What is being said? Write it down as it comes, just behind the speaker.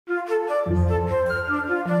The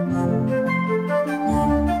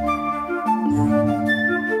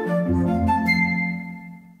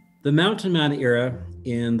Mountain Man era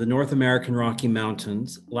in the North American Rocky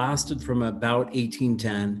Mountains lasted from about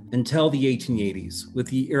 1810 until the 1880s, with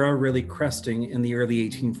the era really cresting in the early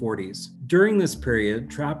 1840s. During this period,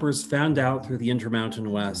 trappers fanned out through the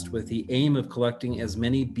Intermountain West with the aim of collecting as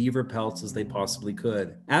many beaver pelts as they possibly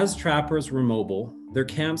could. As trappers were mobile, their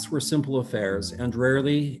camps were simple affairs, and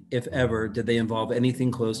rarely, if ever, did they involve anything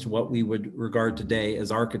close to what we would regard today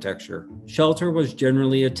as architecture. Shelter was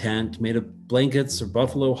generally a tent made of blankets or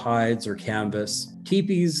buffalo hides or canvas.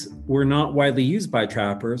 Teepees were not widely used by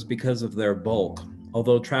trappers because of their bulk,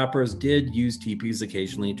 although trappers did use teepees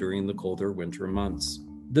occasionally during the colder winter months.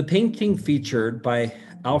 The painting featured by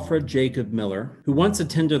Alfred Jacob Miller, who once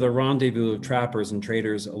attended a rendezvous of trappers and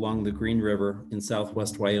traders along the Green River in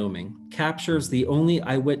southwest Wyoming, captures the only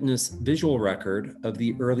eyewitness visual record of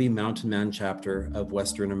the early Mountain Man chapter of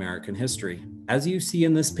Western American history. As you see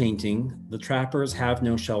in this painting, the trappers have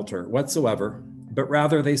no shelter whatsoever, but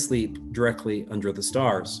rather they sleep directly under the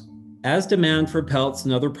stars. As demand for pelts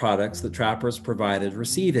and other products that trappers provided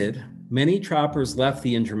receded, many trappers left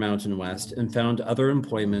the Intermountain West and found other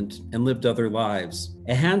employment and lived other lives.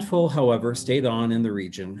 A handful, however, stayed on in the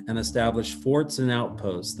region and established forts and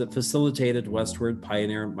outposts that facilitated westward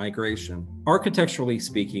pioneer migration. Architecturally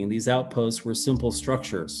speaking, these outposts were simple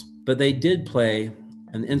structures, but they did play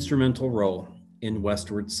an instrumental role in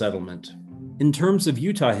westward settlement. In terms of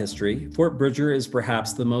Utah history, Fort Bridger is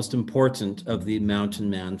perhaps the most important of the Mountain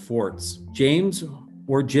Man forts. James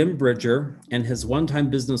or Jim Bridger and his one-time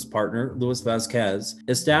business partner, Luis Vasquez,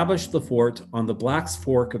 established the fort on the Black's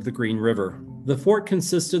Fork of the Green River. The fort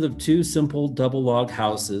consisted of two simple double log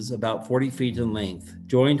houses about 40 feet in length,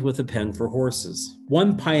 joined with a pen for horses.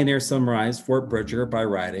 One pioneer summarized Fort Bridger by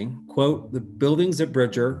writing, quote, "The buildings at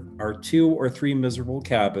Bridger are 2 or 3 miserable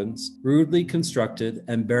cabins, rudely constructed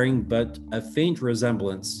and bearing but a faint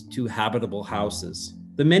resemblance to habitable houses."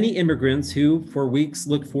 The many immigrants who, for weeks,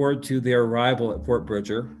 looked forward to their arrival at Fort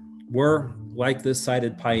Bridger were, like this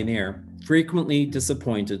cited pioneer, frequently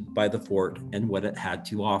disappointed by the fort and what it had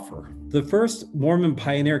to offer. The first Mormon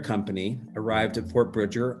Pioneer Company arrived at Fort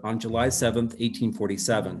Bridger on July 7,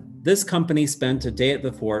 1847. This company spent a day at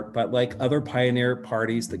the fort, but like other pioneer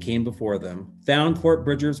parties that came before them, found Fort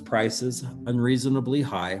Bridger's prices unreasonably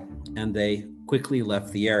high, and they quickly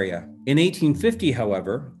left the area. In 1850,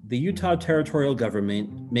 however, the Utah territorial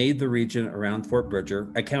government made the region around Fort Bridger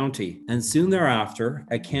a county, and soon thereafter,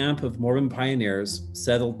 a camp of Mormon pioneers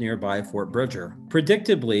settled nearby Fort Bridger.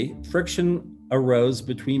 Predictably, friction arose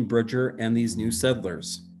between Bridger and these new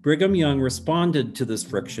settlers. Brigham Young responded to this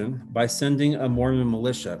friction by sending a Mormon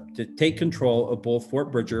militia to take control of both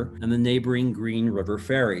Fort Bridger and the neighboring Green River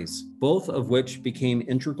ferries, both of which became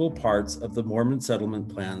integral parts of the Mormon settlement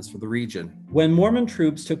plans for the region. When Mormon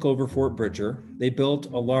troops took over Fort Bridger, they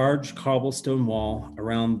built a large cobblestone wall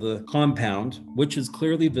around the compound, which is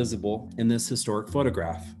clearly visible in this historic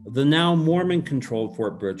photograph. The now Mormon-controlled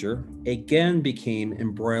Fort Bridger again became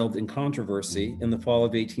embroiled in controversy in the fall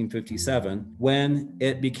of 1857 when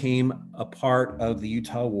it became a part of the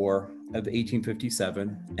Utah War of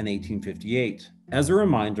 1857 and 1858. As a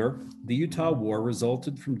reminder, the Utah War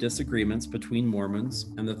resulted from disagreements between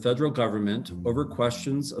Mormons and the federal government over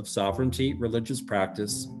questions of sovereignty, religious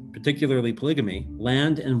practice, particularly polygamy,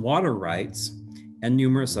 land and water rights, and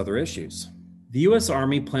numerous other issues. The U.S.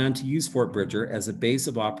 Army planned to use Fort Bridger as a base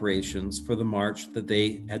of operations for the march that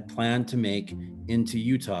they had planned to make into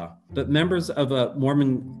Utah, but members of a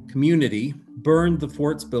Mormon community burned the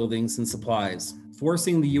fort's buildings and supplies,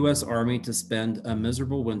 forcing the U.S. Army to spend a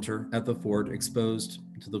miserable winter at the fort exposed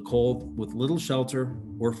to the cold with little shelter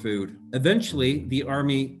or food. Eventually, the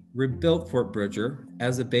Army rebuilt Fort Bridger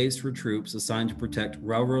as a base for troops assigned to protect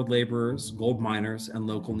railroad laborers, gold miners, and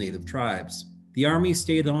local Native tribes. The Army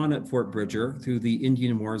stayed on at Fort Bridger through the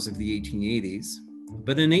Indian Wars of the 1880s,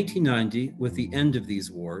 but in 1890, with the end of these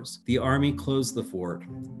wars, the Army closed the fort,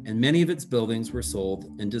 and many of its buildings were sold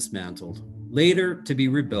and dismantled, later to be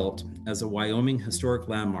rebuilt as a Wyoming historic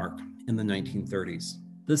landmark in the 1930s.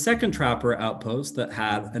 The second trapper outpost that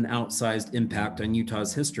had an outsized impact on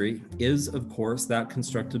Utah's history is, of course, that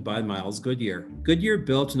constructed by Miles Goodyear. Goodyear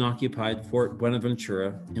built and occupied Fort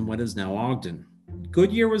Buenaventura in what is now Ogden.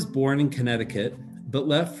 Goodyear was born in Connecticut, but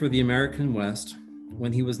left for the American West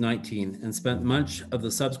when he was 19 and spent much of the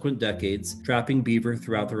subsequent decades trapping beaver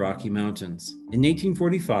throughout the Rocky Mountains. In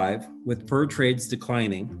 1845, with fur trades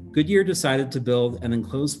declining, Goodyear decided to build an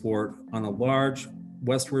enclosed fort on a large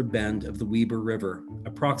westward bend of the Weber River,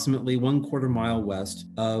 approximately 1/4 mile west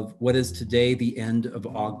of what is today the end of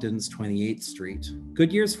Ogden's 28th Street.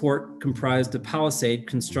 Goodyear's fort comprised a palisade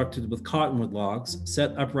constructed with cottonwood logs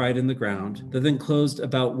set upright in the ground that enclosed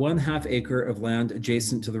about 1/2 acre of land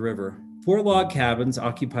adjacent to the river. 4 log cabins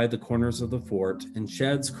occupied the corners of the fort, and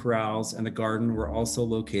sheds, corrals, and a garden were also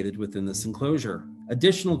located within this enclosure.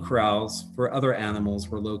 Additional corrals for other animals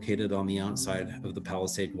were located on the outside of the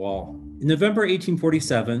palisade wall. In November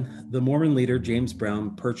 1847, the Mormon leader James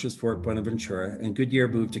Brown purchased Fort Buenaventura, and Goodyear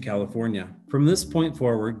moved to California. From this point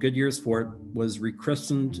forward, Goodyear's fort was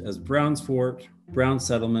rechristened as Brown's Fort, Brown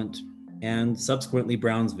Settlement, and subsequently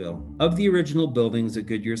Brownsville. Of the original buildings at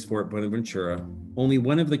Goodyear's Fort Buenaventura, only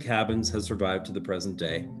one of the cabins has survived to the present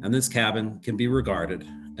day, and this cabin can be regarded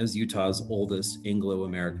as Utah's oldest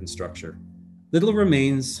Anglo-American structure. Little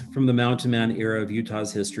remains from the Mountain Man era of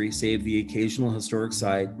Utah's history, save the occasional historic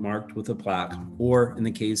site marked with a plaque, or in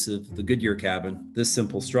the case of the Goodyear cabin, this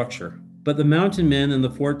simple structure. But the mountain men and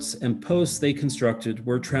the forts and posts they constructed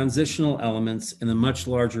were transitional elements in a much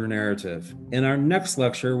larger narrative. In our next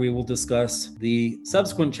lecture, we will discuss the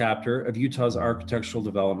subsequent chapter of Utah's architectural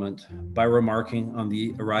development by remarking on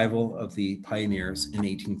the arrival of the pioneers in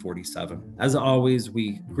 1847. As always,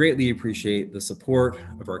 we greatly appreciate the support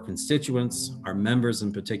of our constituents, our members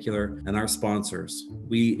in particular, and our sponsors.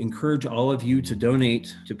 We encourage all of you to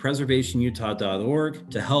donate to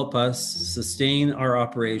preservationutah.org to help us sustain our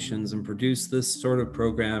operations and produce this sort of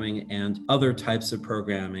programming and other types of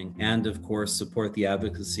programming, and of course support the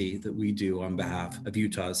advocacy that we do on behalf of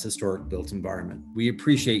Utah's historic built environment. We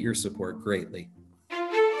appreciate your support greatly.